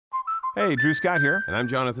Hey, Drew Scott here, and I'm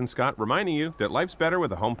Jonathan Scott, reminding you that life's better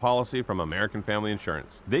with a home policy from American Family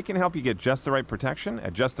Insurance. They can help you get just the right protection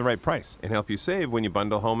at just the right price and help you save when you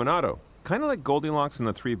bundle home and auto. Kind of like Goldilocks and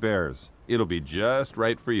the Three Bears. It'll be just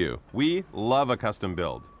right for you. We love a custom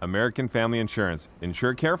build. American Family Insurance.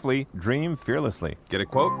 Insure carefully, dream fearlessly. Get a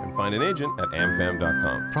quote and find an agent at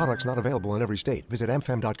amfam.com. Products not available in every state. Visit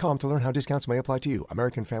amfam.com to learn how discounts may apply to you.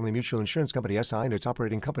 American Family Mutual Insurance Company, SI, and its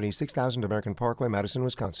operating company, 6000 American Parkway, Madison,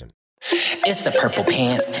 Wisconsin. It's the Purple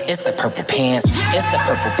Pants, it's the Purple Pants, it's the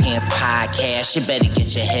Purple Pants podcast. You better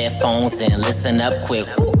get your headphones and listen up quick.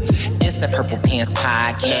 Ooh. It's the Purple Pants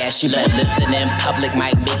podcast. You better listen in public,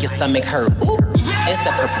 might make your stomach hurt. Ooh. It's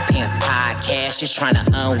the Purple Pants podcast. You're trying to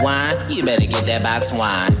unwind, you better get that box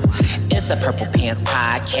wine. It's the Purple Pants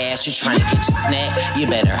podcast. You're trying to get your snack, you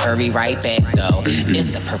better hurry right back though. It's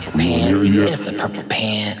the Purple Pants, it's the Purple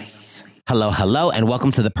Pants. Hello, and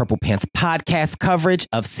welcome to the Purple Pants podcast coverage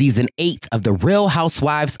of Season 8 of The Real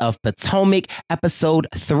Housewives of Potomac, Episode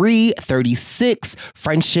 336,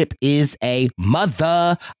 Friendship is a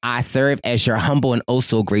Mother. I serve as your humble and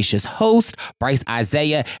oh-so-gracious host, Bryce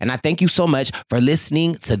Isaiah, and I thank you so much for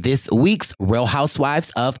listening to this week's Real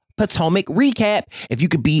Housewives of Potomac recap. If you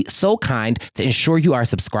could be so kind to ensure you are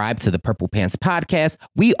subscribed to the Purple Pants podcast,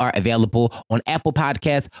 we are available on Apple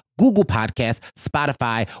Podcasts, Google Podcasts,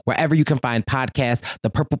 Spotify, wherever you can find podcasts.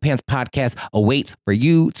 The Purple Pants podcast awaits for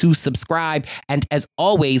you to subscribe. And as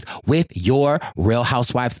always, with your Real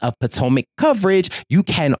Housewives of Potomac coverage, you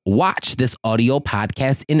can watch this audio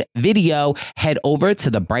podcast in video. Head over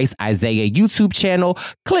to the Bryce Isaiah YouTube channel,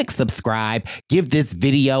 click subscribe, give this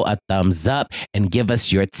video a thumbs up, and give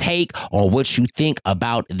us your take on what you think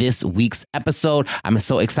about this week's episode. I'm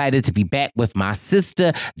so excited to be back with my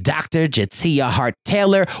sister, Dr. Jatia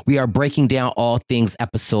Hart-Taylor. We are breaking down all things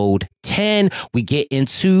episode 10. We get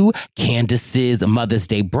into Candace's Mother's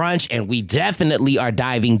Day brunch, and we definitely are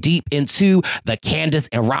diving deep into the Candace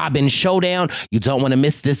and Robin showdown. You don't want to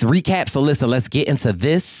miss this recap. So listen, let's get into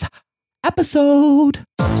this episode.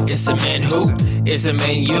 It's a man who, it's a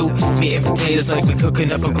man you. Meat and potatoes like we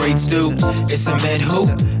cooking up a great stew. It's a man who,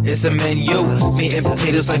 it's a man you. Meat and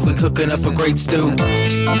potatoes like we cooking up a great stew.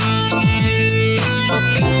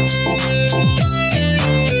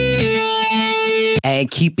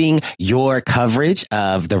 And keeping your coverage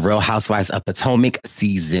of The Real Housewives of Potomac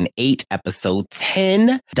Season 8, Episode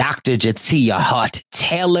 10, Dr. Jatia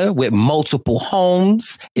Hart-Taylor with multiple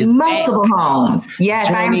homes is multiple homes.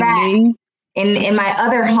 Yes, I'm back in my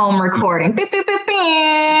other home recording.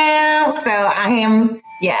 So I am,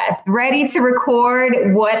 yes, ready to record.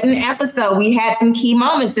 What an episode. We had some key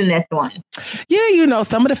moments in this one. Yeah, you know,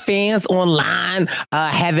 some of the fans online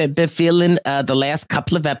haven't been feeling the last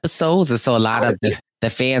couple of episodes. And so a lot of the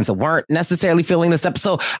fans weren't necessarily feeling this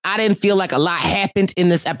episode. I didn't feel like a lot happened in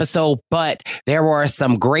this episode, but there were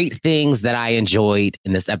some great things that I enjoyed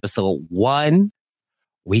in this episode. One,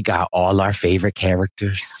 we got all our favorite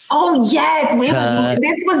characters. Oh, yes.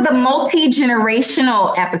 This was the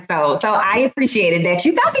multi-generational episode. So I appreciated that.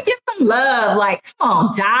 You got to give some love. Like, come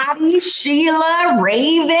on, Dottie, Sheila,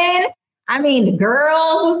 Raven. I mean, the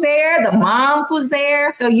girls was there. The moms was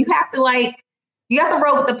there. So you have to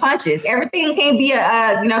roll with the punches. Everything can't be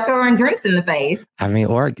throwing drinks in the face. I mean,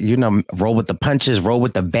 or, roll with the punches, roll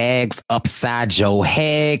with the bags upside your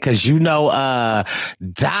head. Cause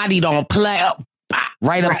Dottie don't play up.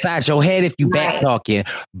 Right upside your head if you back talking.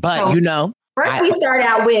 But, First, we start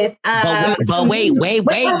out with... but wait,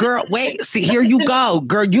 girl. Wait, see, here you go.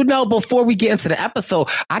 Girl, before we get into the episode,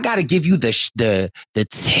 I got to give you the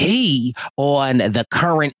tea on the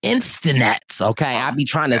current instanets, okay? I be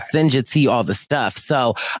trying to send you tea all the stuff.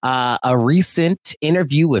 So a recent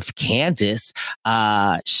interview with Candace,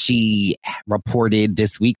 she reported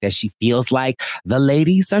this week that she feels like the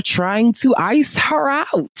ladies are trying to ice her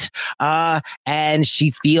out. And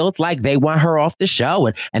she feels like they want her off the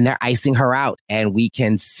show and they're icing her out. And we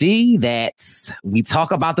can see that we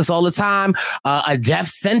talk about this all the time. A death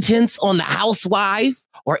sentence on the housewife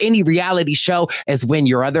or any reality show is when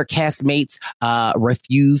your other castmates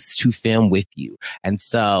refuse to film with you. And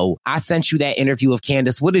so I sent you that interview of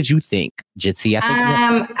Candace. What did you think, Jitsi?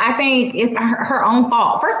 I think it's her own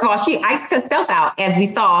fault. First of all, she iced herself out, as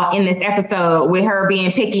we saw in this episode, with her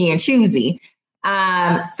being picky and choosy.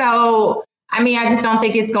 I just don't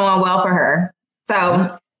think it's going well for her.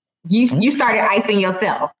 So you started icing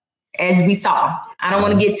yourself, as we saw. I don't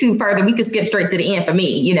want to get too further. We could skip straight to the end for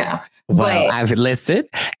me, Well, I've listened.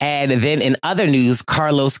 And then in other news,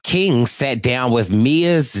 Carlos King sat down with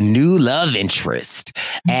Mia's new love interest.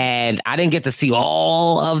 And I didn't get to see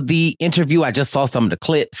all of the interview. I just saw some of the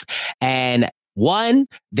clips. And One,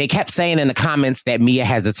 they kept saying in the comments that Mia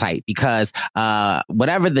has a type because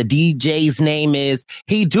whatever the DJ's name is,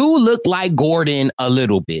 he do look like Gordon a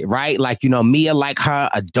little bit, right? Like, Mia like her,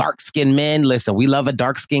 a dark-skinned man. Listen, we love a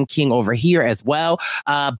dark-skinned king over here as well.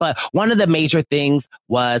 But one of the major things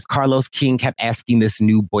was Carlos King kept asking this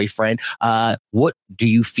new boyfriend, what do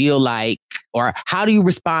you feel like, or how do you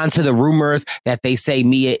respond to the rumors that they say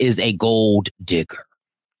Mia is a gold digger?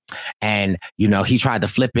 And, he tried to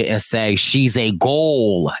flip it and say she's a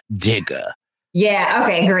gold digger. Yeah,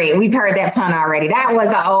 okay, great. We've heard that pun already. That was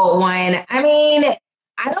an old one. I mean,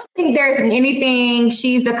 I don't think there's anything.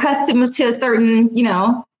 She's accustomed to a certain,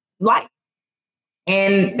 life.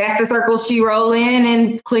 And that's the circle she roll in,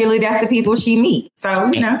 and clearly that's the people she meets. So,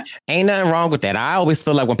 Ain't nothing wrong with that. I always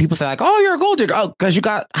feel like when people say like, oh, you're a gold digger, because you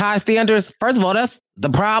got high standards. First of all, that's the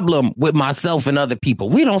problem with myself and other people.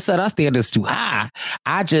 We don't set our standards too high.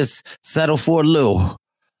 I just settle for a little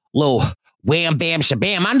wham, bam,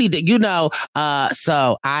 shabam. I need to,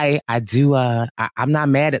 so I do, I'm not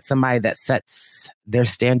mad at somebody that sets their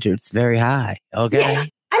standards very high. Okay. Yeah.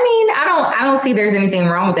 I mean, I don't see there's anything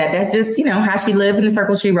wrong with that. That's just, how she lived in the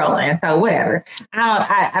circle she rolled in. So whatever.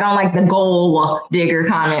 I don't like the gold digger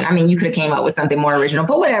comment. I mean, you could have came up with something more original,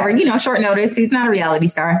 but whatever, short notice. He's not a reality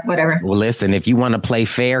star, whatever. Well, listen, if you want to play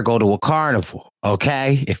fair, go to a carnival.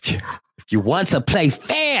 Okay. If you want to play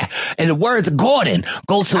fair, in the words of Gordon,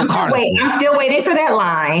 go to a carnival. I'm still waiting for that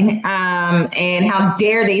line. And how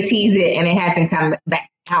dare they tease it and it hasn't come back.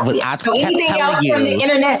 So anything else from the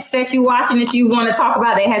internet that you watching that you want to talk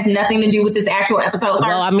about that has nothing to do with this actual episode?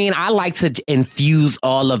 Well, I mean, I like to infuse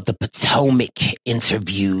all of the Potomac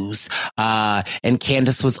interviews. And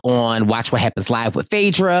Candace was on Watch What Happens Live with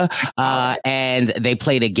Phaedra. And they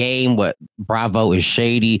played a game with Bravo is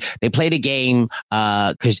Shady. They played a game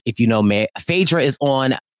because if you know, Phaedra is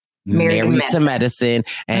on Married to Medicine.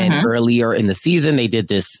 And earlier in the season, they did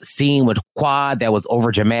this scene with Quad that was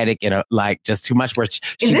over dramatic and just too much where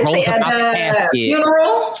she rolls up out the casket.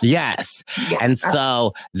 Funeral? Yes. Yeah. And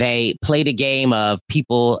so they played a game of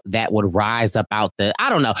people that would rise up out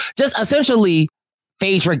I don't know, just essentially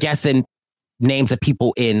Phaedra guessing names of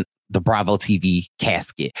people in the Bravo TV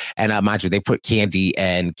casket. And mind you, they put Kandi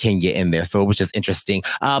and Kenya in there. So it was just interesting.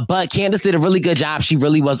 But Candace did a really good job. She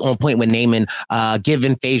really was on point when naming,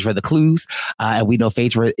 giving Phaedra the clues. And we know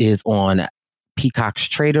Phaedra is on Peacock's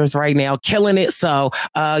Traders right now, killing it. So,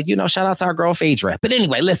 shout out to our girl Phaedra. But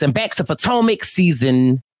anyway, listen, back to Potomac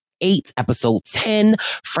season 8, episode 10,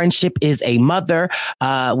 Friendship is a Mother.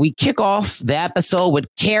 We kick off the episode with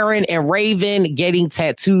Karen and Raven getting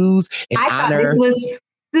tattoos in honor. Thought this was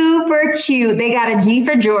super cute. They got a G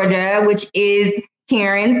for Georgia, which is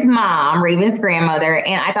Karen's mom, Raven's grandmother.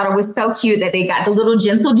 And I thought it was so cute that they got the little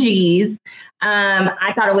gentle G's.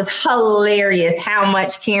 I thought it was hilarious how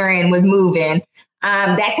much Karen was moving.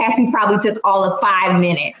 That tattoo probably took all of 5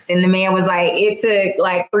 minutes. And the man was like, it took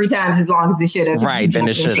like 3 times as long as it should have. Right, then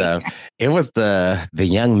it should have. It was the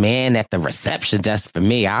young man at the reception desk for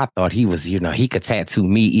me. I thought he was, he could tattoo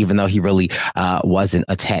me, even though he really wasn't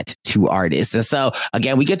a tattoo artist. And so,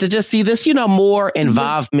 again, we get to just see this, more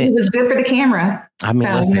involvement. It was good for the camera. I mean,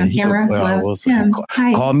 listen,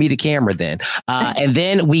 call me the camera then. And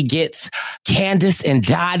then we get Candace and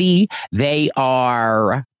Dottie. They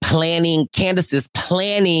are Candace is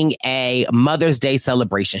planning a Mother's Day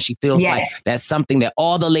celebration. She feels like that's something that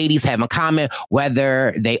all the ladies have in common,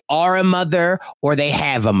 whether they are a mother or they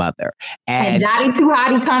have a mother. And Dottie Too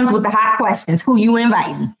Hottie comes with the hot questions. Who you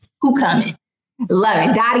inviting? Who coming? Love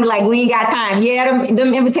it. Dottie, like, we ain't got time. Yeah,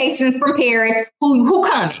 them invitations from Paris. Who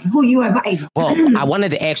coming? Who you inviting? Well, I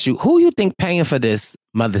wanted to ask you, who you think paying for this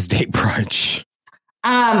Mother's Day brunch?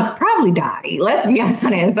 Probably Dottie. Let's be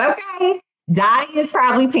honest. Okay. Dottie is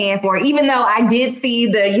probably paying for it, even though I did see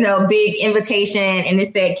the, big invitation and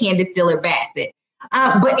it said Candace Diller Bassett.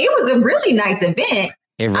 But it was a really nice event.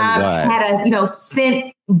 It really was. It had a,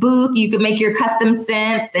 scent booth. You could make your custom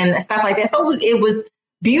scents and stuff like that. So it was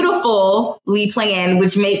beautifully planned,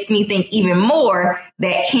 which makes me think even more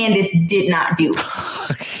that Candace did not do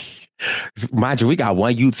it. Mind you, we got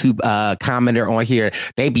one YouTube commenter on here.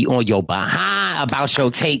 They be on your behind about your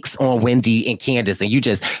takes on Wendy and Candace, and you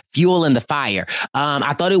just fueling the fire.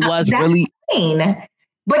 I thought it was really insane.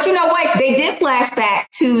 But you know what? They did flash back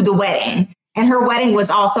to the wedding, and her wedding was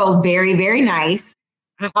also very, very nice.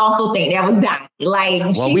 I also think that was Dottie. Like,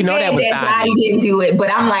 well, we know that was Dottie didn't do it,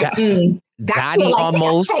 but I'm like, Dottie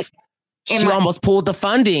almost. She almost pulled the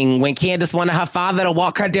funding when Candace wanted her father to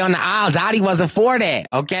walk her down the aisle. Dottie wasn't for that.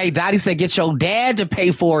 Okay. Dottie said, get your dad to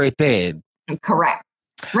pay for it then. Correct.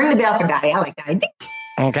 Ring the bell for Dottie. I like Dottie.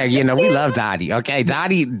 Okay. We love Dottie. Okay.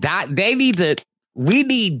 Dottie, they need to We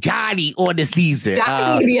need Dottie on the season.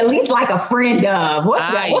 Dottie need to be at least like a friend of.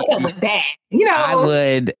 What's up with that? You know, I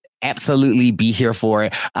would absolutely be here for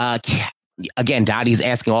it. Again, Dottie's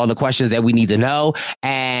asking all the questions that we need to know.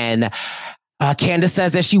 And Candace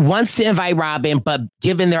says that she wants to invite Robin, but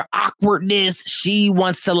given their awkwardness, she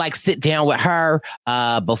wants to like sit down with her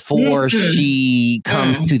before she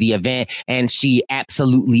comes to the event. And she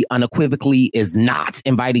absolutely unequivocally is not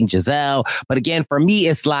inviting Giselle. But again, for me,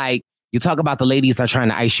 it's like, you talk about the ladies are trying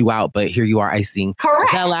to ice you out, but here you are icing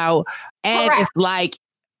Giselle out. And it's like,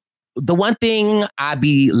 the one thing I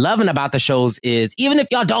be loving about the shows is even if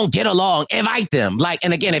y'all don't get along, invite them. Like,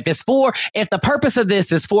 and again, if the purpose of this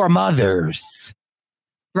is for mothers.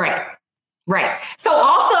 Right. So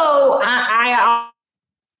also, I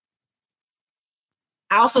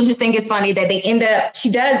also just think it's funny that she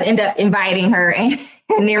does end up inviting her and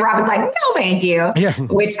then Robin's like, no, thank you. Yeah.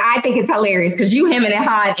 Which I think is hilarious because him and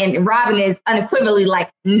Han and Robin is unequivocally like,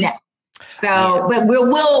 no. So, but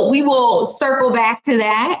we will circle back to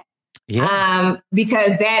that. Yeah.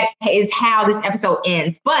 Because that is how this episode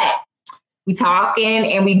ends. But we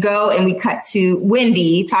talking and we go and we cut to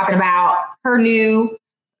Wendy talking about her new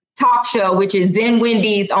talk show, which is Zen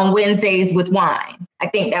Wendy's on Wednesdays with Wine. I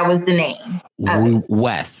think that was the name.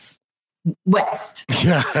 West.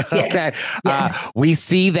 Okay. Yes. We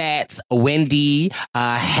see that Wendy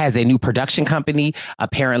has a new production company.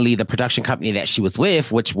 Apparently, the production company that she was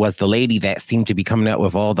with, which was the lady that seemed to be coming up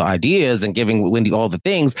with all the ideas and giving Wendy all the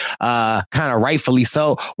things, kind of rightfully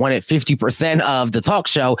so, wanted 50% of the talk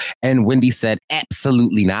show. And Wendy said,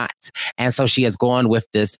 absolutely not. And so she has gone with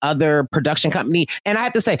this other production company. And I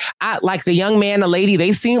have to say, I like the young man, the lady,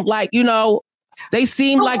 they seem like, they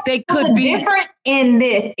seem like they could be different. In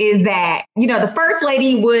this is that, the first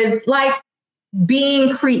lady was like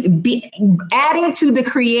adding to the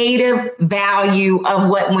creative value of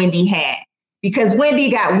what Wendy had, because Wendy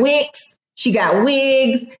got wigs, she got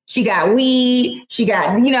weed, she got, she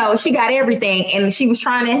got everything. And she was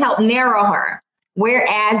trying to help narrow her.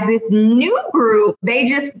 Whereas this new group, they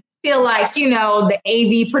just feel like, the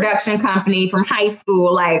AV production company from high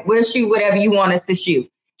school, like we'll shoot whatever you want us to shoot.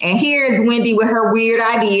 And here's Wendy with her weird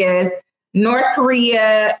ideas, North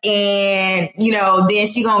Korea, and, then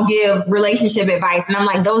she gonna give relationship advice. And I'm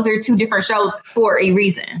like, those are two different shows for a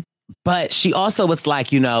reason. But she also was like,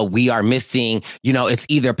 we are missing, it's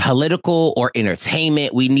either political or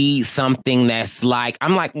entertainment. We need something that's like,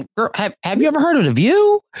 I'm like, girl, have you ever heard of The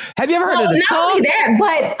View? Have you ever heard of The Talk? Not only that,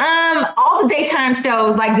 but all the daytime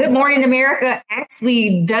shows like Good Morning America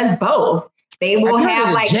actually does both. They will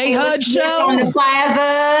have like J-Hud show on the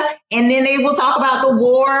plaza, and then they will talk about the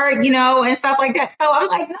war, and stuff like that. So I'm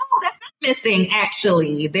like, no, that's not missing.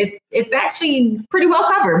 Actually, it's actually pretty well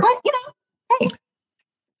covered. But hey,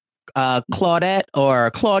 Claudette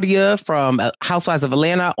or Claudia from Housewives of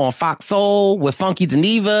Atlanta on Fox Soul with Funky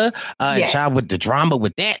Geneva, child with the drama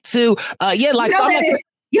with that too.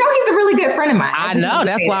 He's a really good friend of mine. I know.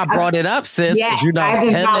 That's why I brought it up, sis. Yeah, I've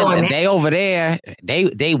been following they over there.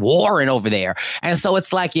 They warring over there. And so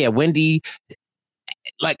it's like, Wendy,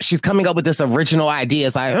 like she's coming up with this original idea.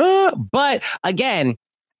 It's like, but again,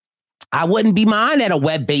 I wouldn't be mine at a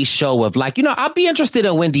web-based show of like, I'll be interested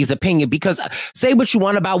in Wendy's opinion, because say what you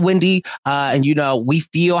want about Wendy. And, we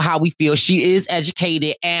feel how we feel. She is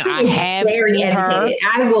educated, and I have very educated.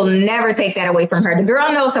 I will never take that away from her. The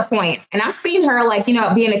girl knows her point. And I've seen her like,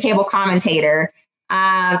 being a cable commentator.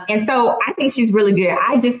 And so I think she's really good.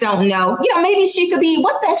 I just don't know. Maybe she could be,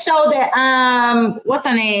 what's that show that, what's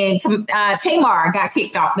her name? Tamar got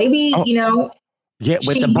kicked off. Maybe, Yeah,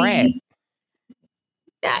 with the Brad.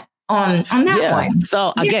 On that one.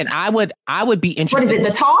 So again, I would be interested. What is it?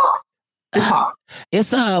 The Talk? The Talk.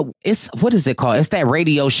 It's what is it called? It's that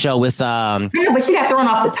radio show. It's but she got thrown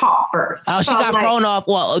off The Talk first. Oh, she got thrown off.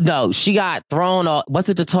 Well, no, she got thrown off. Was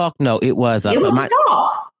it The Talk? No, it was. It was The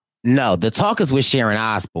Talk. No, The Talk is with Sharon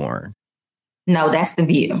Osbourne. No, that's The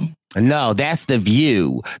View. No, that's The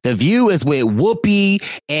View. The View is with Whoopi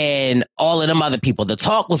and all of them other people. The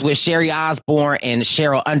Talk was with Sherry Osbourne and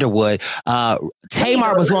Cheryl Underwood.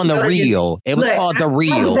 Tamar was on The Real. It was called The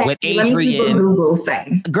Real with Adrian. Let me see what Google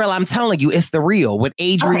say. Girl, I'm telling you, it's The Real with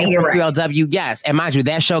Adrian from 3LW. Yes, and mind you,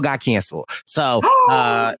 that show got canceled. So,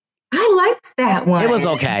 I liked that one. It was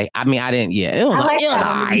okay. I mean, I didn't. Yeah, it was. I liked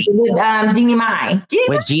that with Jeannie Mai.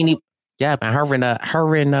 With Jeannie, yeah, and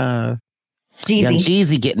her and Young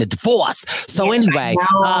Jeezy getting a divorce. So anyway,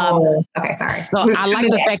 okay, sorry. So I like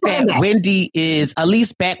the fact that Wendy is at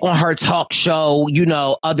least back on her talk show,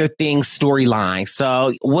 other things storyline.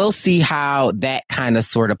 So we'll see how that kind of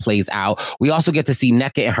sort of plays out. We also get to see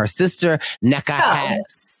Nneka and her sister. Nneka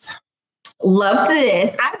has. Love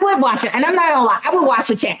this. I would watch it. And I'm not gonna lie, I would watch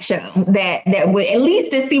a chat show that would at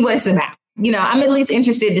least to see what it's about. You know, I'm at least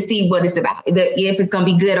interested to see what it's about, if it's going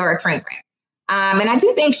to be good or a train wreck. And I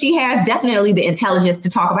do think she has definitely the intelligence to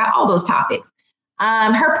talk about all those topics.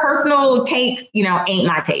 Her personal takes, you know, ain't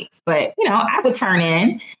my takes, but, you know, I would turn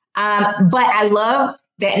in. But I love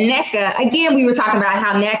that Nneka, again, we were talking about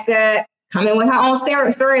how Nneka coming with her own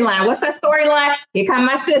storyline. What's her storyline? Here come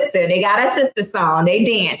my sister. They got a sister song. They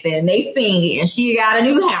dancing, they singing. She got a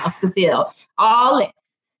new house to fill. All it.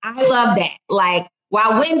 I love that. Like,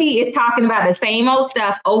 while Wendy is talking about the same old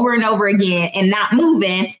stuff over and over again and not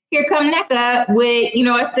moving, here come Nneka with, you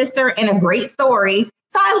know, a sister and a great story.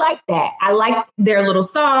 So I like that. I liked their little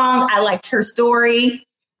song. I liked her story.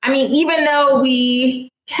 I mean, even though we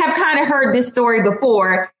have kind of heard this story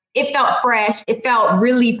before, it felt fresh. It felt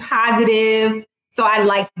really positive. So I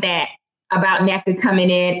liked that about Nneka coming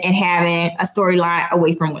in and having a storyline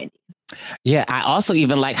away from Wendy. Yeah, I also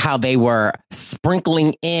even like how they were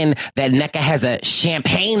sprinkling in that Nneka has a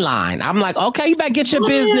champagne line. I'm like, okay, you better get your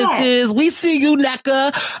businesses. We see you,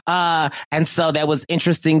 Nneka. And so that was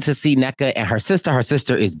interesting to see Nneka and her sister. Her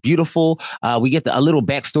sister is beautiful. We get a little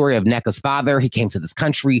backstory of Nneka's father. He came to this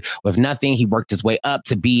country with nothing. He worked his way up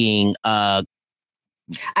to being an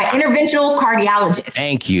interventional cardiologist.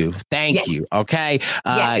 Thank you. Okay.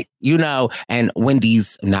 You know, and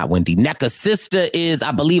Nneka's sister is,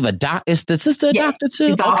 I believe, a doctor. Is the sister a doctor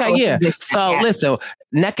too? Okay, yeah. So listen,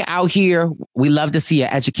 Nneka out here, we love to see an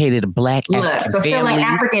educated Black fulfilling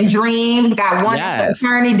African dreams. Got one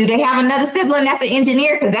attorney. Do they have another sibling that's an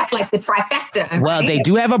engineer? Because that's like the trifecta. Well, they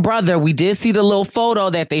do have a brother. We did see the little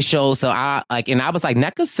photo that they showed. So I was like,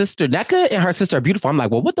 Nneka and her sister are beautiful. I'm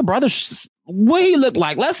like, well, what the brother? What he look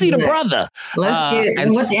like? Let's see the brother. Let's get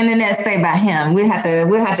what the internet say about him. We'll have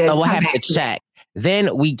to check.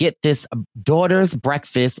 Then we get this daughter's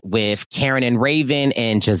breakfast with Karen and Raven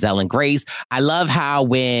and Giselle and Grace. I love how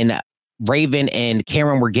when Raven and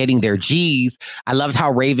Karen were getting their G's, I loved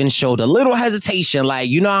how Raven showed a little hesitation. Like,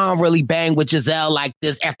 you know, I don't really bang with Giselle like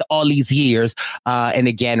this after all these years. And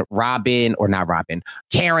again,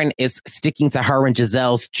 Karen is sticking to her and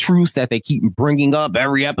Giselle's truths that they keep bringing up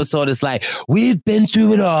every episode. It's like, we've been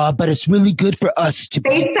through it all, but it's really good for us to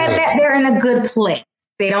They said that they're in a good place.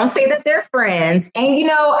 They don't say that they're friends. And, you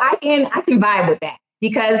know, I can vibe with that.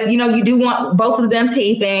 Because, you know, you do want both of them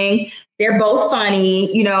taping. They're both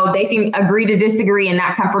funny. You know, they can agree to disagree and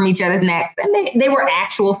not come from each other's necks. And they were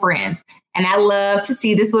actual friends. And I love to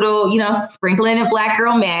see this little, you know, sprinkling of Black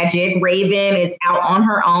girl magic. Raven is out on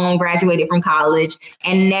her own, graduated from college.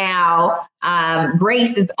 And now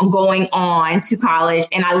Grace is going on to college.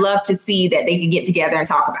 And I love to see that they can get together and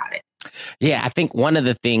talk about it. Yeah, I think one of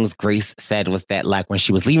the things Grace said was that, like, when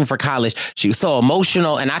she was leaving for college, she was so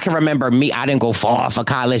emotional. And I can remember I didn't go far for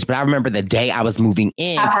college, but I remember the day I was moving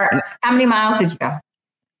in. How many miles did you go?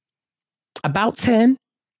 About 10.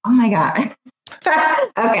 Oh, my God.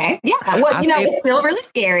 Okay. Yeah. Well, it's still really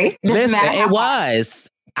scary. Listen, it was.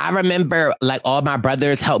 I remember, like, all my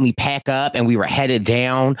brothers helped me pack up and we were headed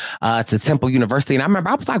down to Temple University. And I remember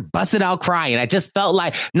I was like busted out crying. I just felt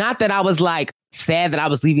like, not that I was like sad that I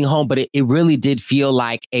was leaving home, but it really did feel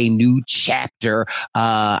like a new chapter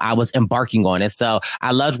I was embarking on. And so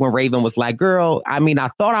I loved when Raven was like, girl, I mean, I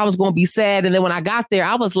thought I was going to be sad. And then when I got there,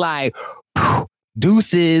 I was like,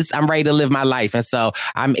 deuces, I'm ready to live my life. And so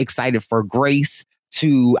I'm excited for Grace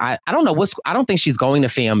to, I don't know I don't think she's going to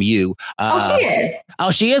FAMU. She is. Oh,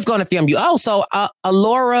 she is going to FAMU. Oh, so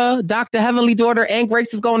Alora, Dr. Heavenly Daughter, and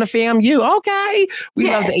Grace is going to FAMU. Okay. We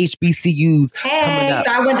love the HBCUs. Hey, so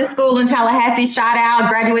I went to school in Tallahassee, shout out,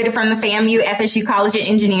 graduated from the FAMU, FSU College of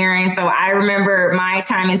Engineering. So I remember my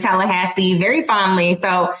time in Tallahassee very fondly.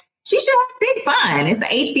 So she should have big fun. It's the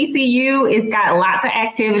HBCU. It's got lots of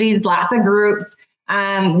activities, lots of groups.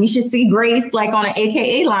 We should see Grace like on an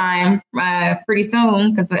AKA line pretty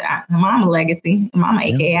soon because Mama legacy, Mama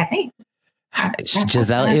AKA, I think.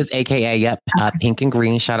 Giselle is AKA, yep. Pink and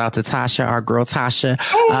green. Shout out to Tasha, our girl Tasha.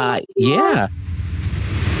 Yeah.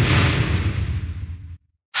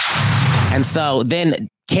 And so then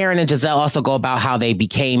Karen and Giselle also go about how they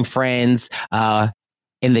became friends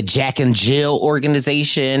in the Jack and Jill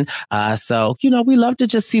organization. So, you know, we love to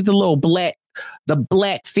just see the little Black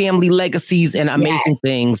family legacies and amazing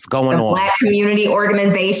things going on. Black community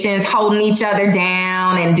organizations holding each other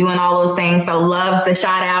down and doing all those things. So love the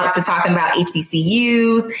shout out to talking about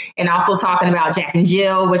HBCUs and also talking about Jack and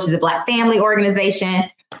Jill, which is a Black family organization.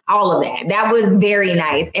 All of that. That was very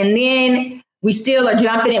nice. And then we still are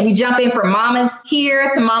jumping in. We jump in from mamas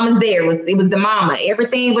here to mamas there. It was the mama.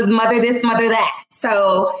 Everything was mother this, mother that.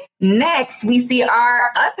 So next we see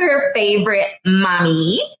our other favorite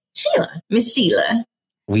mommy, Miss Sheila.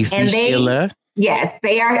 We see Sheila. Yes,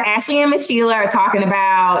 Ashley and Miss Sheila are talking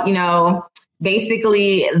about,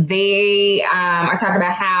 basically they are talking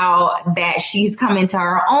about how that she's come into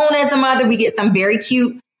her own as a mother. We get some very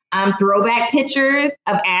cute throwback pictures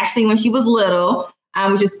of Ashley when she was little,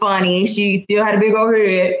 which is funny. She still had a big old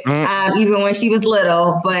head, even when she was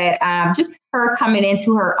little, but just her coming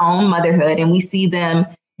into her own motherhood, and we see them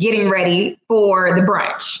getting ready for the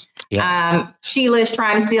brunch. Yeah. Sheila's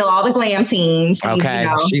trying to steal all the glam team.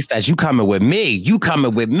 She says, you coming with me. You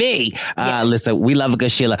coming with me. Yeah. Listen, we love a good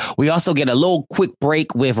Sheila. We also get a little quick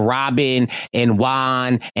break with Robin and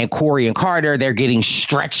Juan and Corey and Carter. They're getting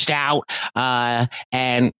stretched out.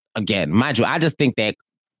 And again, mind you, I just think that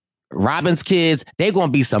Robin's kids, they're going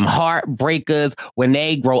to be some heartbreakers when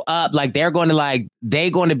they grow up. Like they're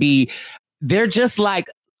just like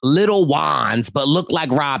little Wands, but look like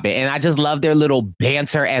Robin. And I just love their little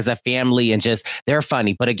banter as a family, and just, they're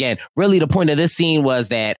funny. But again, really the point of this scene was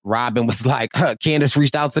that Robin was like, Candace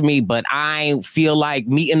reached out to me, but I ain't feel like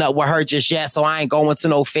meeting up with her just yet. So I ain't going to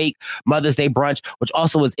no fake Mother's Day brunch, which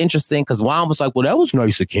also was interesting because Juan was like, well, that was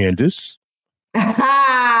nice of Candace.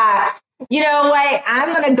 You know what?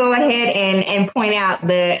 I'm going to go ahead and point out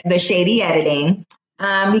the shady editing.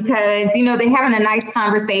 Because, they're having a nice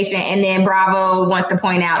conversation, and then Bravo wants to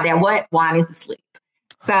point out that Juan is asleep.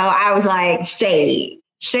 So I was like, shade.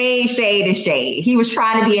 He was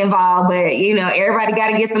trying to be involved, but, everybody got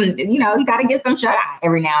to get some, you got to get some shut eye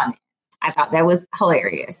every now and then. I thought that was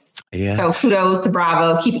hilarious. Yeah. So kudos to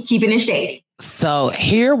Bravo, keeping it shady. So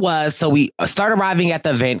we start arriving at the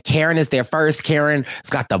event. Karen is there first. Karen's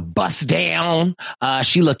got the bust down.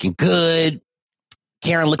 She looking good.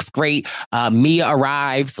 Karen looks great. Mia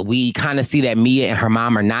arrives. We kind of see that Mia and her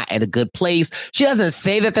mom are not at a good place. She doesn't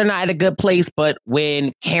say that they're not at a good place, but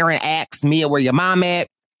when Karen asks Mia, where your mom at?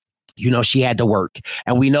 She had to work.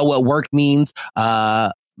 And we know what work means.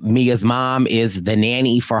 Mia's mom is the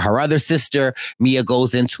nanny for her other sister. Mia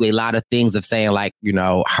goes into a lot of things of saying like,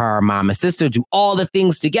 her mom and sister do all the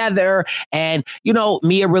things together. And,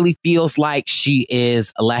 Mia really feels like she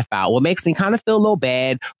is left out. What makes me kind of feel a little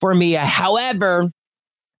bad for Mia. However,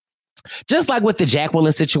 just like with the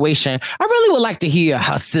Jacqueline situation, I really would like to hear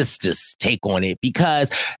her sister's take on it, because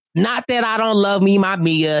not that I don't love my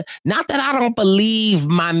Mia, not that I don't believe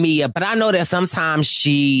my Mia, but I know that sometimes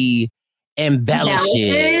she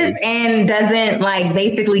embellishes and doesn't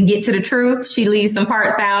basically get to the truth. She leaves some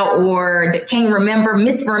parts out, or can't remember,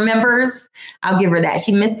 misremembers. I'll give her that.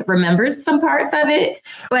 She misremembers some parts of it,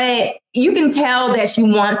 but you can tell that she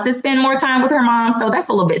wants to spend more time with her mom. So that's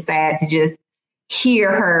a little bit sad to just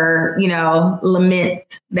hear her,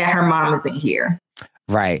 lament that her mom isn't here.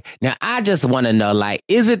 Right. Now, I just want to know,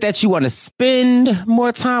 is it that you want to spend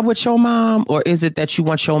more time with your mom, or is it that you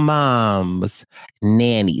want your mom's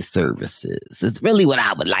nanny services? It's really what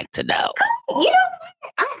I would like to know.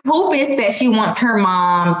 I hope it's that she wants her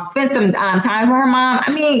mom, spend some time with her mom.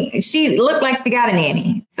 I mean, she looked like she got a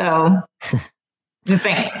nanny. So... the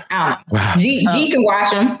thing. I don't know. Wow. G can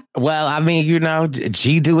watch him. Well, I mean,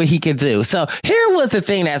 G do what he can do. So here was the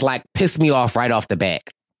thing that's pissed me off right off the bat.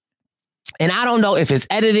 And I don't know if it's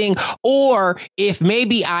editing or if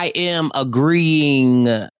maybe I am agreeing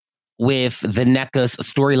with the NECA's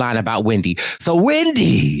storyline about Wendy. So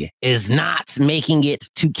Wendy is not making it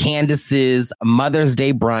to Candace's Mother's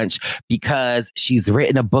Day brunch because she's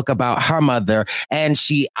written a book about her mother. And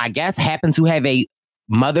she, I guess, happened to have a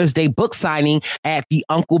Mother's Day book signing at the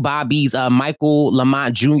Uncle Bobby's Michael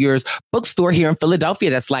Lamont Jr.'s bookstore here in Philadelphia.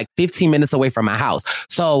 That's 15 minutes away from my house.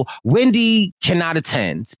 So Wendy cannot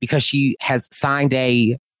attend because she has signed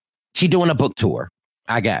she's doing a book tour,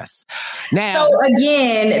 I guess. Now, so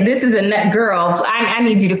again, this is a nut girl. I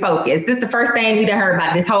need you to focus. This is the first thing you done heard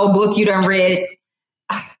about this whole book you done read.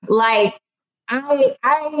 I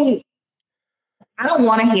don't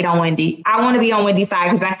want to hate on Wendy. I want to be on Wendy's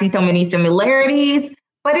side because I see so many similarities.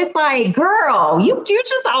 But it's girl, you're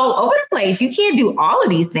just all over the place. You can't do all of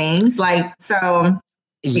these things.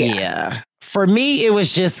 Yeah. For me, it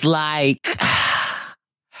was just now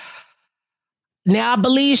I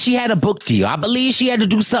believe she had a book deal. I believe she had to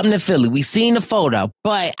do something in Philly. We seen the photo.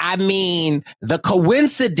 But I mean, the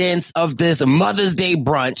coincidence of this Mother's Day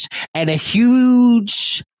brunch and a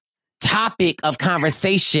huge topic of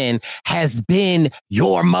conversation has been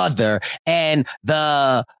your mother and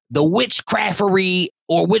the witchcraftery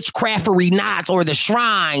or witchcraftery knots or the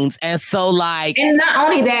shrines. And so and not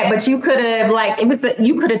only that, but you could have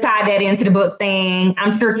you could have tied that into the book thing.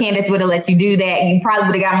 I'm sure Candace would have let you do that. You probably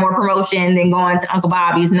would have got more promotion than going to Uncle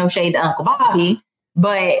Bobby's. No shade to Uncle Bobby,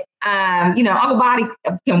 but Uncle Bobby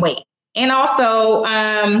can wait. And also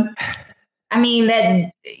I mean,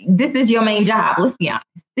 that this is your main job. Let's be honest.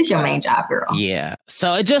 This is your main job, girl. Yeah.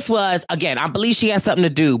 So it just was, again, I believe she has something to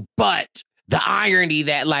do, but the irony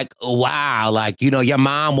that like, wow, like, you know, your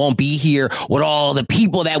mom won't be here with all the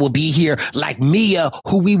people that will be here, like Mia,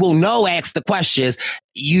 who we will know asks the questions.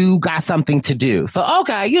 You got something to do. So,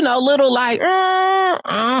 okay, you know, little like,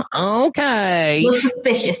 okay. Little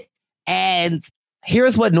suspicious. And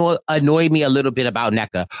here's what annoyed me a little bit about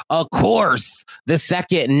Nneka. Of course, the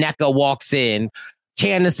second Nneka walks in,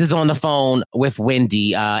 Candace is on the phone with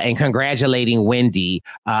Wendy and congratulating Wendy.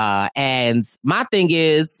 And my thing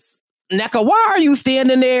is, Nneka, why are you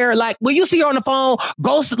standing there? Like, when you see her on the phone,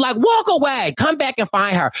 go, like, walk away, come back and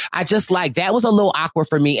find her. I just like, that was a little awkward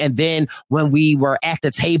for me. And then when we were at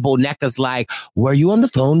the table, Nneka's like, were you on the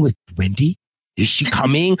phone with Wendy? Is she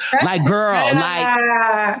coming? Like, girl,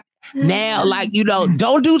 like, now, like, you know,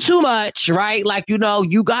 don't do too much, right? Like, you know,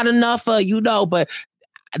 you got enough, you know, but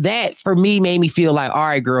that for me made me feel like, all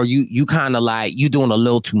right, girl, you kind of like, you doing a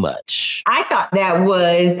little too much. I thought that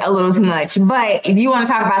was a little too much. But if you want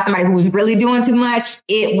to talk about somebody who was really doing too much,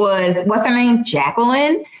 it was, what's her name?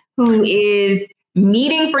 Jacqueline, who is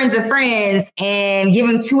meeting friends of friends and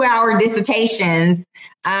giving 2-hour dissertations,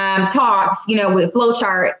 talks, you know, with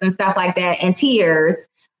flowcharts and stuff like that, and tears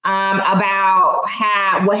about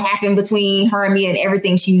what happened between her and Mia and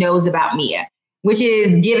everything she knows about Mia, which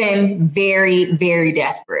is given very, very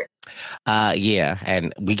desperate. Yeah,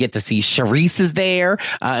 and we get to see Charisse is there,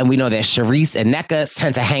 and we know that Charisse and Nneka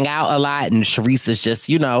tend to hang out a lot, and Charisse is just,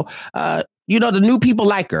 you know, the new people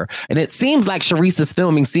like her, and it seems like Charisse is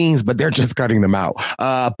filming scenes, but they're just cutting them out.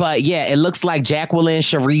 But yeah, it looks like Jacqueline,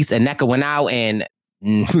 Charisse, and Nneka went out, and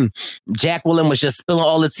Jacqueline was just spilling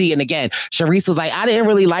all the tea. And again, Charisse was like, I didn't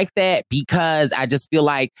really like that because I just feel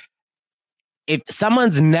like if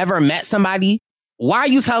someone's never met somebody, why are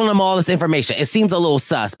you telling them all this information? It seems a little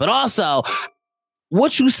sus. But also,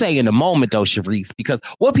 what you say in the moment, though, Charisse, because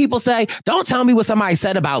what people say, don't tell me what somebody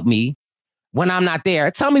said about me when I'm not there.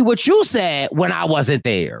 Tell me what you said when I wasn't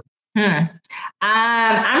there.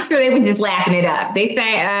 I'm sure they was just laughing it up. They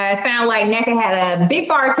say sound like Nneka had a big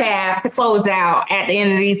bar tab to close out at the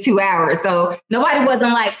end of these 2 hours. So nobody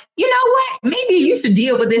wasn't like, you know what? Maybe you should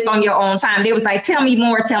deal with this on your own time. They was like, tell me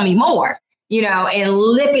more. You know, and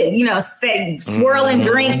lip it, you know, swirling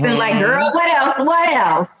drinks and like, girl, what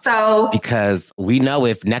else? So because we know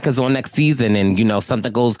if Nneka's on next season and, you know,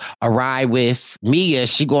 something goes awry with Mia,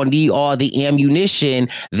 she gonna need all the ammunition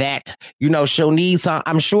that, you know, she'll need. So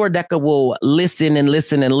I'm sure Nneka will listen.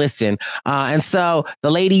 And so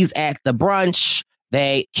the ladies at the brunch,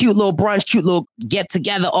 cute little get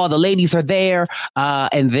together. All the ladies are there.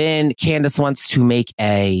 And then Candace wants to make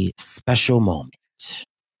a special moment.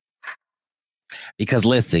 Because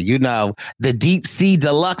listen, you know, the Deep Sea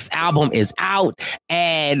Deluxe album is out,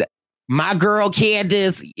 and my girl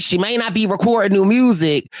Candace, she may not be recording new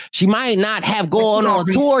music. She might not have gone on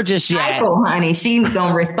tour just yet. Honey, she's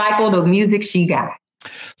gonna recycle the music she got.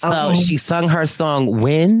 So she sung her song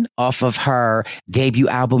When off of her debut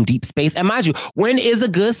album Deep Space. And mind you, When is a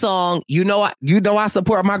good song. You know I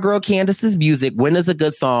support my girl Candace's music. When is a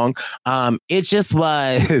good song. It just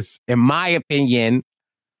was, in my opinion,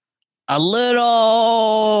 a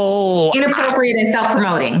little inappropriate and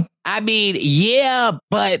self-promoting. I mean, yeah,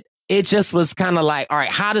 but it just was kind of like, all right,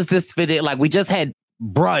 how does this fit in? Like, we just had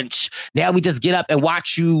brunch. Now we just get up and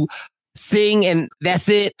watch you sing and that's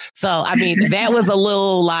it. So, I mean, that was a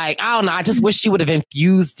little like, I don't know. I just wish she would have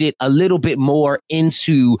infused it a little bit more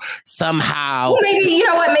into somehow. Well, maybe, you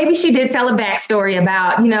know what? Maybe she did tell a backstory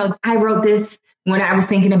about, you know, I wrote this when I was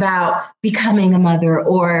thinking about becoming a mother,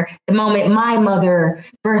 or the moment my mother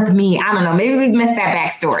birthed me. I don't know. Maybe we missed that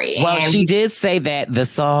backstory. Well, she did say that the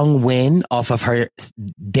song When off of her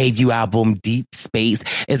debut album Deep Space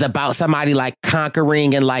is about somebody like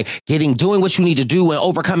conquering and like doing what you need to do and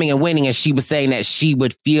overcoming and winning. And she was saying that she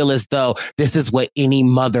would feel as though this is what any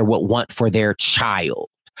mother would want for their child.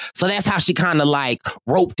 So that's how she kind of like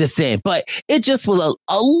roped us in. But it just was a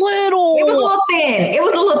little... It was a little thin. It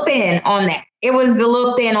was a little thin on that. It was a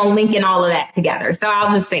little thin on linking all of that together. So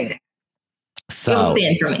I'll just say that. So, it was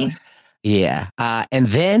thin for me. Yeah. And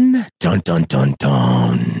then, dun.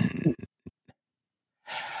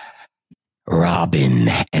 Robin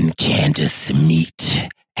and Candace meet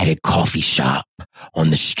at a coffee shop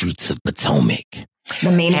on the streets of Potomac.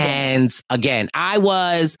 And again, I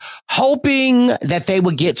was hoping that they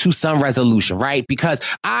would get to some resolution, right? Because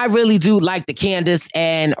I really do like the Candace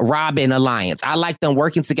and Robin alliance. I like them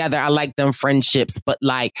working together. I like them friendships. But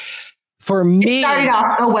like, for me... It started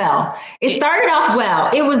off so well. It started off well.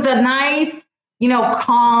 It was a nice, you know,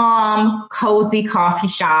 calm, cozy coffee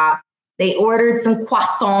shop. They ordered some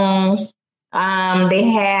croissants. They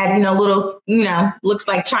had, little, looks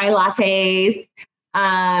like chai lattes.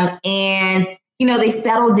 And, they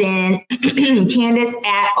settled in. Candace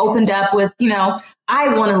opened up with,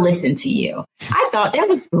 I want to listen to you. I thought that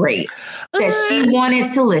was great that she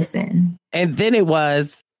wanted to listen. And then it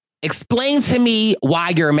was, explain to me why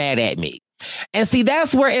you're mad at me. And see,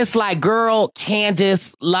 that's where it's like, girl,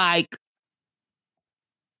 Candace, like.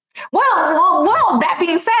 Well, that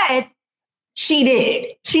being said, she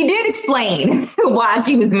did explain why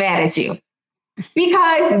she was mad at you.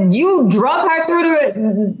 Because you drug her through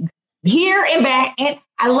the here and back. And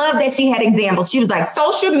I love that she had examples. She was like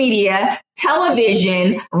social media,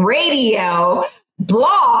 television, radio,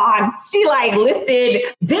 blogs. She like listed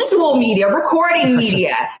visual media, recording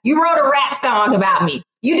media. You wrote a rap song about me.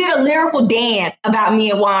 You did a lyrical dance about me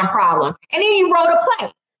and Juan Problems. And then you wrote a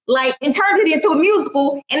play, like, and turned it into a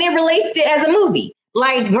musical and then released it as a movie.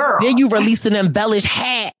 Like, girl. Then you released an embellished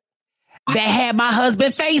hat that had my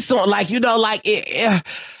husband's face on. Like, like it.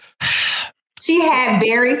 She had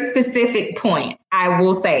very specific points, I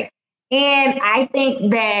will say. And I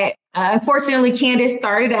think that, unfortunately, Candace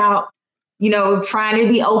started out, trying to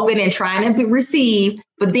be open and trying to receive,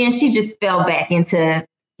 but then she just fell back into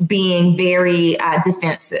being very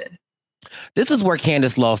defensive. This is where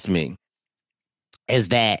Candace lost me, is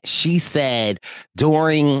that she said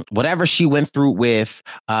during whatever she went through with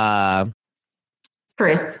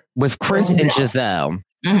Chris and Giselle,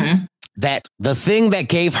 that the thing that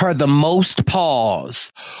gave her the most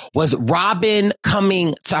pause was Robin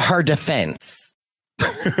coming to her defense.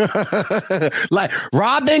 Like,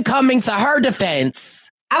 Robin coming to her defense.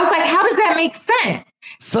 I was like, how does that make sense?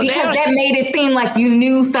 So because that made it seem like you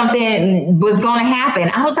knew something was going to happen.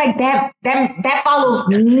 I was like, that follows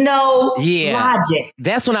no logic.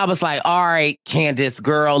 That's when I was like, all right, Candace,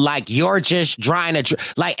 girl, like, you're just trying to,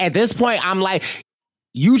 like, at this point, I'm like,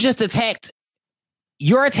 you're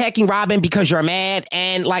attacking Robin because you're mad,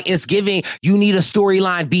 and like, it's giving, you need a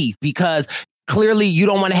storyline beef because clearly you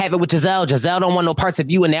don't want to have it with Giselle. Giselle don't want no parts of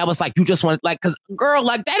you, and now it's like, you just want, like, because, girl,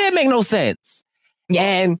 like, that didn't make no sense. Yeah.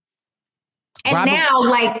 And Robin, now,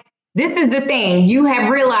 like, this is the thing. You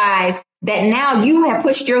have realized that now you have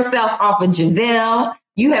pushed yourself off of Giselle.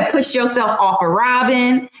 You have pushed yourself off of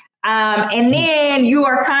Robin. And then you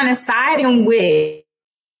are kind of siding with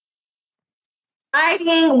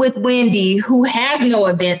Wendy, who has no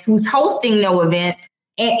events, who's hosting no events.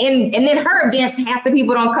 And then her events, half the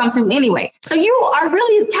people don't come to anyway. So you are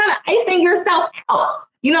really kind of icing yourself out.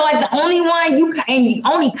 Like, the only one the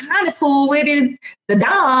only kind of cool with is the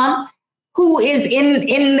Dom, who is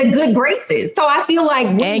in the good graces. So I feel like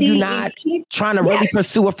Wendy, and you're not trying to really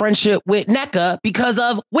pursue a friendship with Nneka because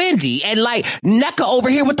of Wendy, and like Nneka over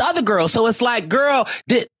here with the other girls. So it's like, girl,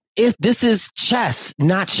 this is chess,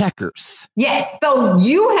 not checkers. Yes. So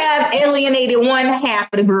you have alienated one half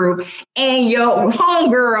of the group, and your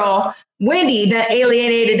homegirl, Wendy, that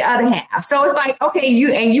alienated the other half. So it's like, okay,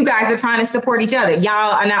 you guys are trying to support each other.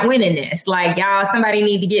 Y'all are not winning this. Like, y'all, somebody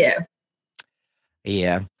need to give.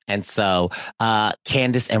 Yeah. And so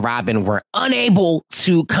Candace and Robin were unable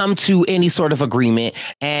to come to any sort of agreement.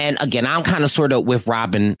 And again, I'm kind of sort of with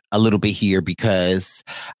Robin a little bit here because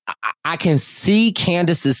I can see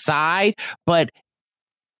Candace's side, but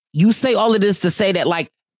you say all of this to say that, like,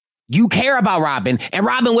 you care about Robin, and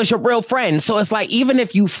Robin was your real friend. So it's like, even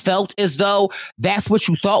if you felt as though that's what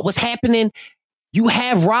you thought was happening, you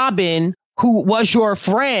have Robin, who was your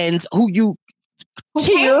friend, who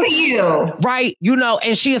came to you, right?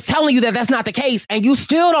 And she is telling you that that's not the case, and you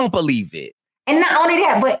still don't believe it. And not only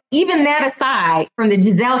that, but even that aside from the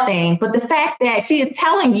Giselle thing, but the fact that she is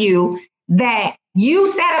telling you that you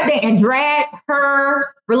sat up there and dragged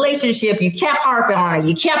her relationship. You kept harping on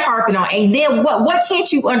her. And then what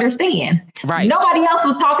can't you understand? Right. Nobody else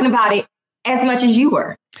was talking about it as much as you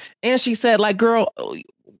were. And she said, like, girl,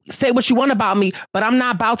 say what you want about me, but I'm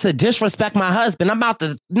not about to disrespect my husband. I'm about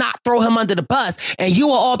to not throw him under the bus. And you,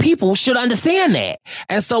 of all people, should understand that.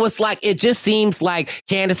 And so it's like, it just seems like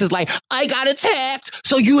Candace is like, I got attacked,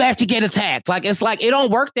 so you have to get attacked. Like, it's like, it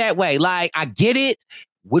don't work that way. Like, I get it.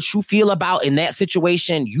 What you feel about in that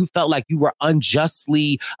situation, you felt like you were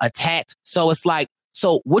unjustly attacked. So it's like,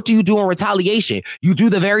 so what do you do in retaliation? You do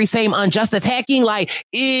the very same unjust attacking? Like,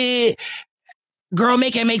 girl,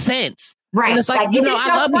 make it make sense. Right. And it's like, you know,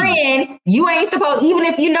 I love friend, you ain't supposed, even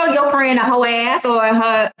if you know your friend a hoe ass or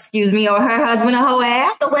her husband a hoe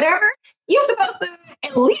ass or whatever, you're supposed to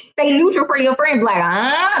at least stay neutral for your friend. Like,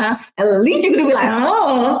 at least you can be like,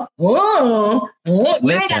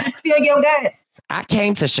 you ain't got to spill your guts. I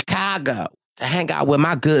came to Chicago to hang out with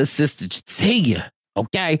my good sister Tia.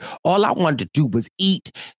 Okay. All I wanted to do was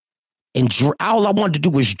eat and all I wanted to do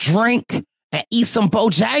was drink and eat some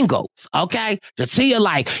Bojangles, okay? Jatia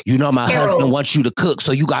like, you know, my husband wants you to cook,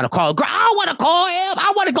 so you got to call. Girl, I don't want to call him.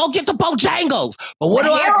 I want to go get the Bojangles. But what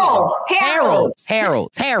do I do? Harold's,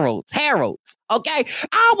 okay?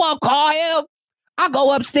 I won't call him. I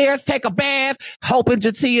go upstairs, take a bath, hoping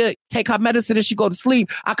Jatia take her medicine and she go to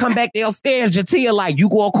sleep. I come back downstairs, Jatia like, you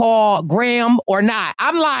gonna call Graham or not?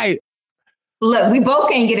 I'm like, look, we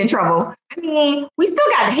both can't get in trouble. I mean, we still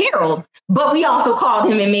got Harold, but we also called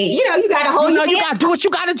him and made, you got to hold you got to do what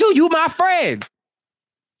you got to do. You my friend.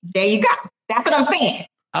 There you go. That's what I'm saying.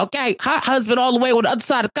 Okay. Her husband all the way on the other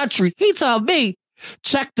side of the country. He told me,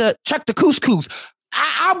 check the couscous.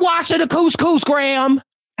 I'm watching the couscous, Graham.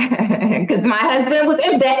 Because my husband was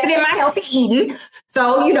invested in my healthy eating.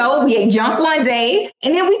 So, we ate junk one day.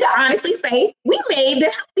 And then we could honestly say we made the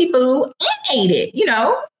healthy food and ate it,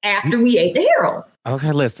 after we ate the Harold's.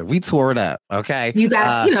 Okay, listen, we tore it up. Okay. You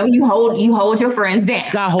got, you hold your friends down.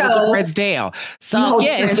 You got to hold your friends down. So,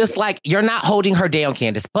 yeah, it's just like you're not holding her down,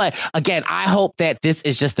 Candace. But again, I hope that this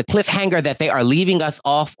is just the cliffhanger that they are leaving us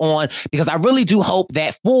off on, because I really do hope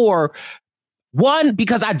that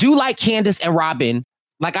because I do like Candace and Robin.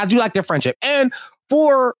 Like, I do like their friendship. And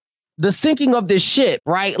for the sinking of this ship,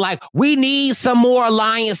 right? Like, we need some more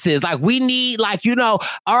alliances. Like, we need, all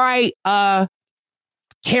right,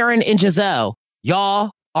 Karen and Giselle,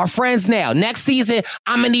 y'all are friends now. Next season,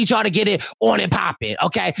 I'm going to need y'all to get it on and popping,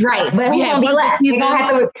 okay? Right, but who's going to be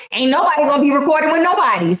left? Ain't nobody going to be recording with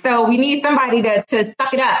nobody. So we need somebody to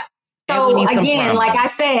suck it up. So again, like I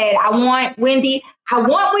said, I want Wendy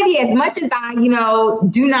as much as I,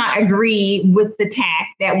 do not agree with the tack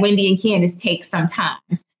that Wendy and Candace take sometimes.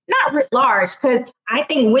 Not writ large, because I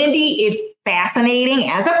think Wendy is fascinating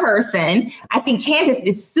as a person. I think Candace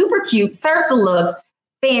is super cute, serves the looks,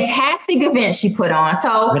 fantastic event she put on.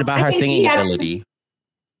 So what about her singing ability?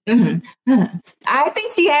 I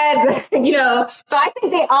think she has, so I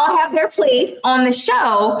think they all have their place on the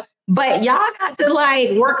show. But y'all got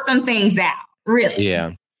to work some things out, really.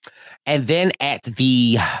 Yeah. And then at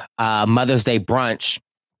the Mother's Day brunch,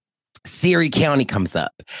 Surry County comes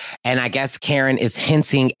up. And I guess Karen is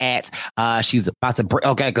hinting at she's about to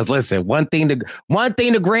okay, because listen, one thing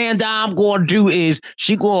the Grand Dame gonna do is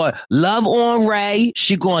she gonna love on Ray.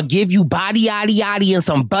 She gonna give you body yaddy yaddy and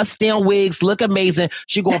some bust down wigs, look amazing.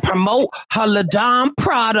 She gonna promote her La Dame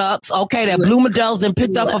products, okay, that Bloomingdale's been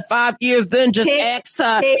picked up for 5 years, then just ask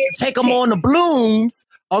her take them on the blooms,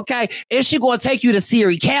 okay? And she gonna take you to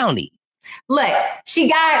Surry County. Look, she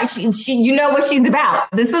you know what she's about.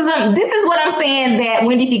 This is what I'm saying that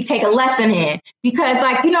Wendy could take a lesson in, because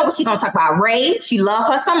what she's gonna talk about? Ray. She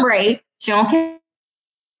love her some Ray. She don't care.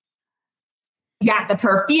 Got the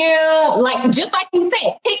perfume, just like you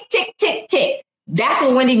said, tick, tick, tick, tick. That's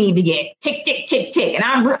what Wendy need to get. Tick, tick, tick, tick. And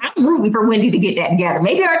I'm rooting for Wendy to get that together.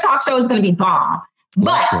 Maybe her talk show is gonna be bomb.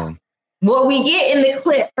 But what we get in the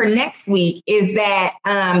clip for next week is that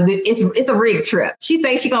it's a rig trip. She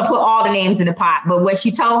says she's going to put all the names in the pot. But what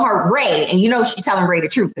she told her Ray, and she telling Ray the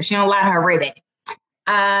truth because she don't lie to her Ray back,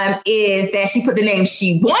 is that she put the names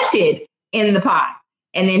she wanted in the pot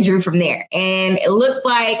and then drew from there. And it looks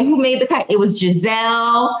like who made the cut? It was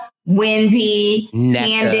Giselle, Wendy,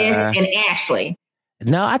 Candace, and Ashley.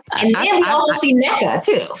 No, and then we also see Nneka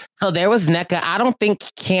too. So there was Nneka. I don't think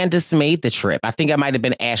Candace made the trip. I think it might have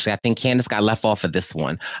been Ashley. I think Candace got left off of this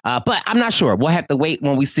one. But I'm not sure. We'll have to wait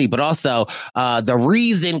when we see. But also, the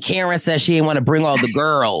reason Karen says she didn't want to bring all the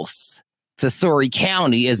girls to Surry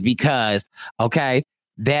County is because, okay,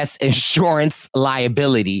 that's insurance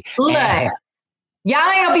liability. Look, y'all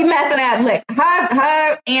ain't gonna be messing up. Look,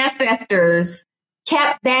 her ancestors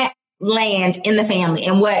kept that land in the family,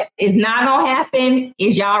 and what is not gonna happen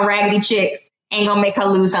is y'all raggedy chicks ain't gonna make her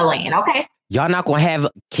lose her land, okay? Y'all not gonna have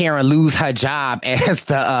Karen lose her job as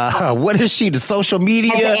the what is she, the social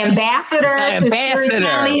media as the ambassador to Surry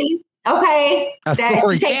County, okay? She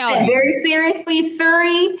takes that very seriously.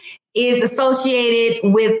 Surry is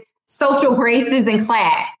associated with social graces and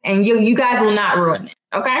class, and you guys will not ruin it,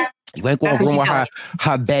 okay? You ain't going to ruin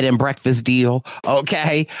her bed and breakfast deal.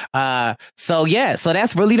 Okay. So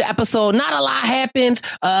that's really the episode. Not a lot happened.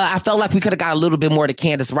 I felt like we could have got a little bit more to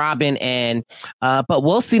Candace Robin, but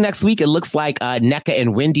we'll see next week. It looks like Nneka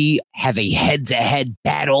and Wendy have a head-to-head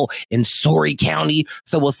battle in Surry County.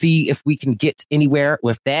 So we'll see if we can get anywhere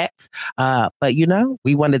with that. But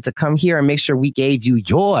we wanted to come here and make sure we gave you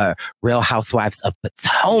your Real Housewives of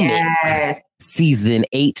Potomac. Yes. Season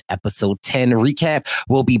 8, episode 10 recap.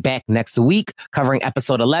 We'll be back next week covering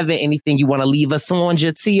episode 11. Anything you want to leave us on,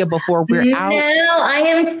 Jatia, before we're out? No, I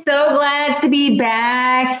am so glad to be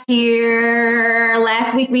back here.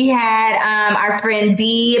 Last week we had our friend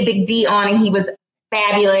D, Big D, on, and he was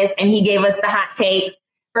fabulous. And he gave us the hot takes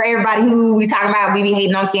for everybody who we talk about. We be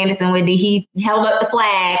hating on Candace and Wendy. He held up the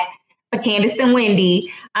flag for Candace and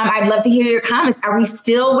Wendy. I'd love to hear your comments. Are we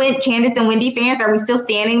still with Candace and Wendy fans? Are we still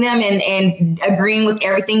standing them and agreeing with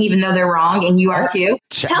everything, even though they're wrong? And you are too.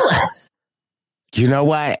 Tell us. You know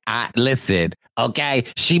what? Listen. Okay,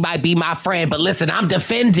 she might be my friend, but listen, I'm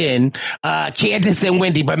defending Candace and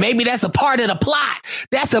Wendy, but maybe that's a part of the plot.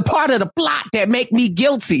 That's a part of the plot that make me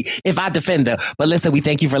guilty if I defend her. But listen, we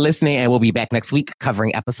thank you for listening, and we'll be back next week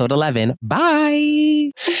covering episode 11.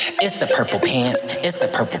 Bye. It's the Purple Pants. It's the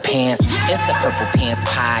Purple Pants. It's the Purple Pants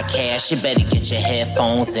podcast. You better get your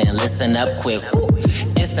headphones and listen up quick. Ooh.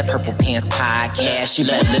 It's the Purple Pants podcast. You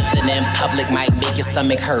better listen in public, might make your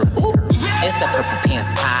stomach hurt. Ooh. It's the Purple Pants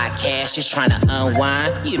podcast. You're trying to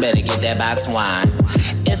unwind, you better get that box wine.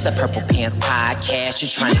 It's the Purple Pants podcast. You're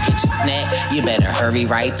trying to get your snack, you better hurry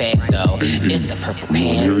right back though. It's the Purple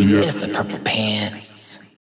Pants. It's the Purple Pants.